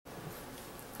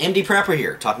MD Prepper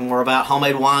here, talking more about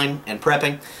homemade wine and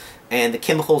prepping and the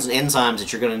chemicals and enzymes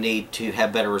that you're going to need to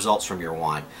have better results from your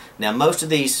wine. Now, most of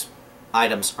these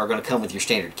items are going to come with your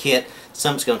standard kit.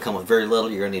 Some's going to come with very little.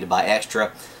 You're going to need to buy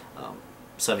extra.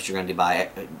 Some of it you're going to buy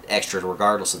extra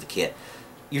regardless of the kit.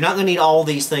 You're not going to need all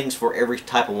these things for every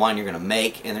type of wine you're going to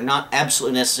make, and they're not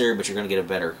absolutely necessary, but you're going to get a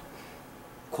better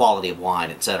quality of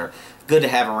wine, etc. Good to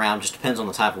have around, just depends on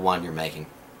the type of wine you're making.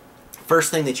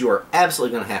 First thing that you are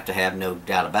absolutely going to have, no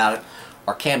doubt about it,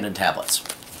 are Camden tablets.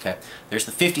 Okay, there's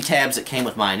the 50 tabs that came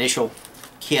with my initial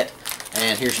kit,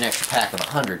 and here's an extra pack of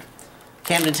 100.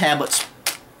 Camden tablets,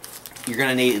 you're going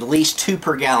to need at least 2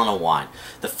 per gallon of wine.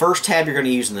 The first tab you're going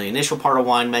to use in the initial part of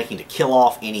winemaking to kill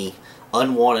off any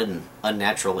unwanted and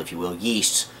unnatural, if you will,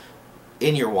 yeasts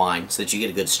in your wine so that you get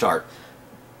a good start.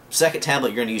 Second tablet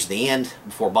you're going to use at the end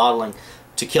before bottling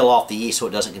to kill off the yeast so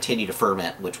it doesn't continue to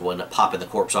ferment, which will end up popping the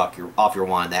corks off your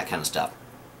wine, that kind of stuff,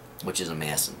 which is a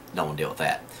mess and don't want to deal with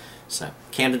that. So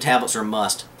Camden tablets are a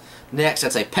must. Next,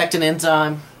 that's a pectin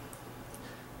enzyme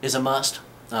is a must.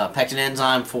 Pectin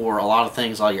enzyme for a lot of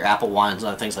things, all your apple wines and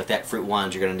other things like that, fruit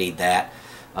wines, you're going to need that.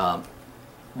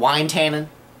 Wine tannin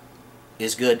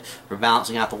is good for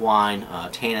balancing out the wine.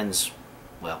 Tannins,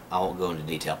 well, I won't go into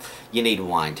detail. You need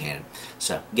wine tannin.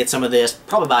 So get some of this,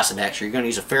 probably buy some extra. You're going to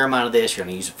use a fair amount of this, you're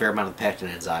going to use a fair amount of the pectin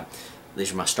enzyme.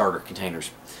 These are my starter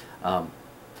containers.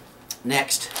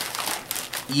 Next,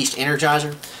 Yeast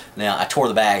Energizer. Now, I tore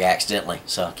the bag accidentally,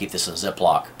 so I'll keep this in a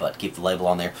Ziploc, but keep the label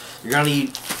on there. You're going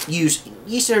to use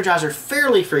Yeast Energizer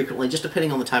fairly frequently, just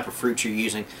depending on the type of fruit you're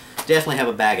using. Definitely have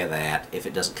a bag of that if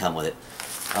it doesn't come with it.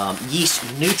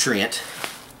 Yeast Nutrient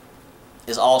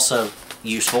is also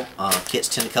useful. Kits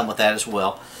tend to come with that as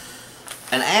well.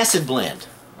 An acid blend,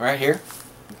 right here.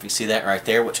 If you see that right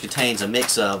there, which contains a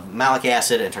mix of malic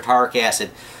acid and tartaric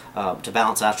acid to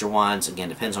balance out your wines. Again,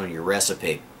 depends on your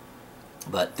recipe.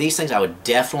 But these things I would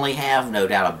definitely have, no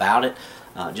doubt about it,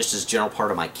 just as a general part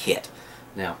of my kit.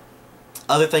 Now,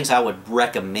 other things I would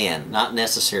recommend, not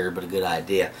necessary but a good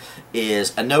idea,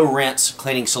 is a no-rinse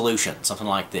cleaning solution, something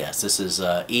like this. This is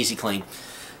Easy Clean.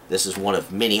 This is one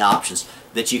of many options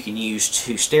that you can use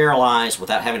to sterilize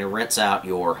without having to rinse out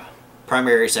your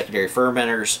primary, secondary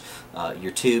fermenters,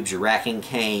 your tubes, your racking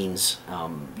canes,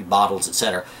 your bottles,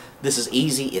 etc. This is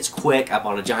easy, it's quick. I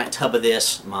bought a giant tub of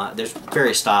this. There's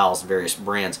various styles, various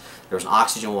brands. There was an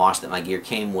oxygen wash that my gear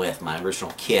came with, my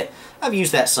original kit. I've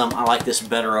used that some. I like this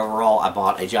better overall. I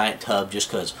bought a giant tub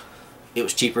just because it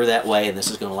was cheaper that way, and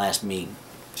this is going to last me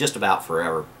just about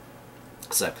forever.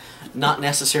 So, not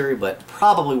necessary, but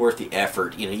probably worth the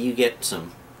effort. You know, you get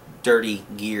some dirty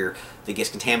gear that gets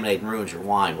contaminated and ruins your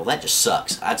wine. Well, that just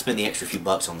sucks. I'd spend the extra few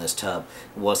bucks on this tub.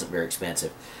 It wasn't very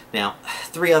expensive. Now,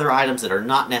 3 other items that are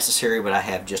not necessary but I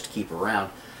have just to keep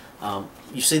around.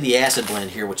 You see the acid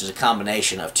blend here, which is a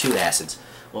combination of 2 acids.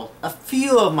 Well, a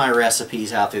few of my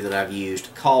recipes out there that I've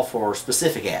used call for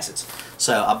specific acids.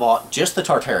 So I bought just the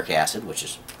tartaric acid, which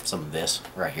is some of this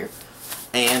right here.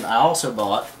 And I also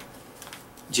bought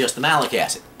just the malic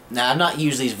acid. Now, I've not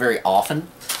used these very often,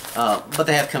 but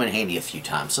they have come in handy a few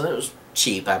times. So that was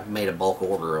cheap. I made a bulk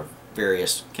order of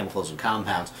various chemicals and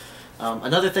compounds.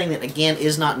 Another thing that, again,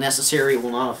 is not necessary,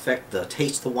 will not affect the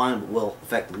taste of the wine, but will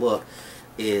affect the look,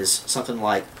 is something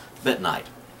like bentonite.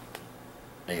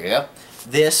 There you go.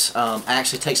 This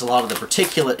actually takes a lot of the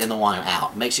particulate in the wine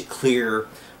out. Makes it clearer,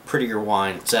 prettier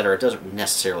wine, etc. It doesn't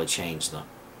necessarily change the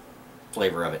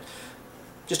flavor of it.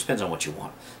 Just depends on what you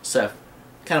want. So,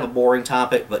 kind of a boring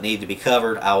topic, but need to be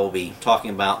covered. I will be talking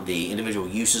about the individual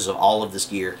uses of all of this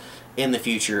gear in the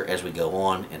future as we go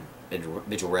on, and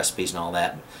individual recipes and all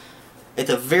that. At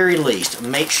the very least,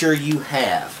 make sure you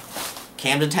have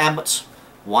Camden tablets,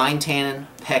 wine tannin,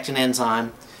 pectin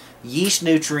enzyme, yeast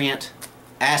nutrient,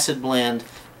 acid blend,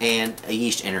 and a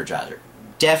yeast energizer.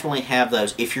 Definitely have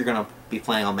those if you're going to be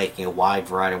planning on making a wide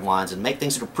variety of wines and make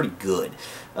things that are pretty good.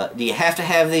 Do you have to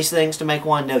have these things to make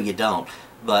wine? No, you don't.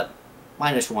 But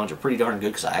my initial ones are pretty darn good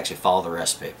because I actually follow the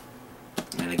recipe.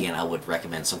 And again, I would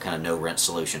recommend some kind of no-rinse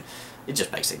solution. It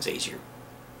just makes things easier.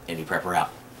 MD Prepper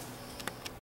out.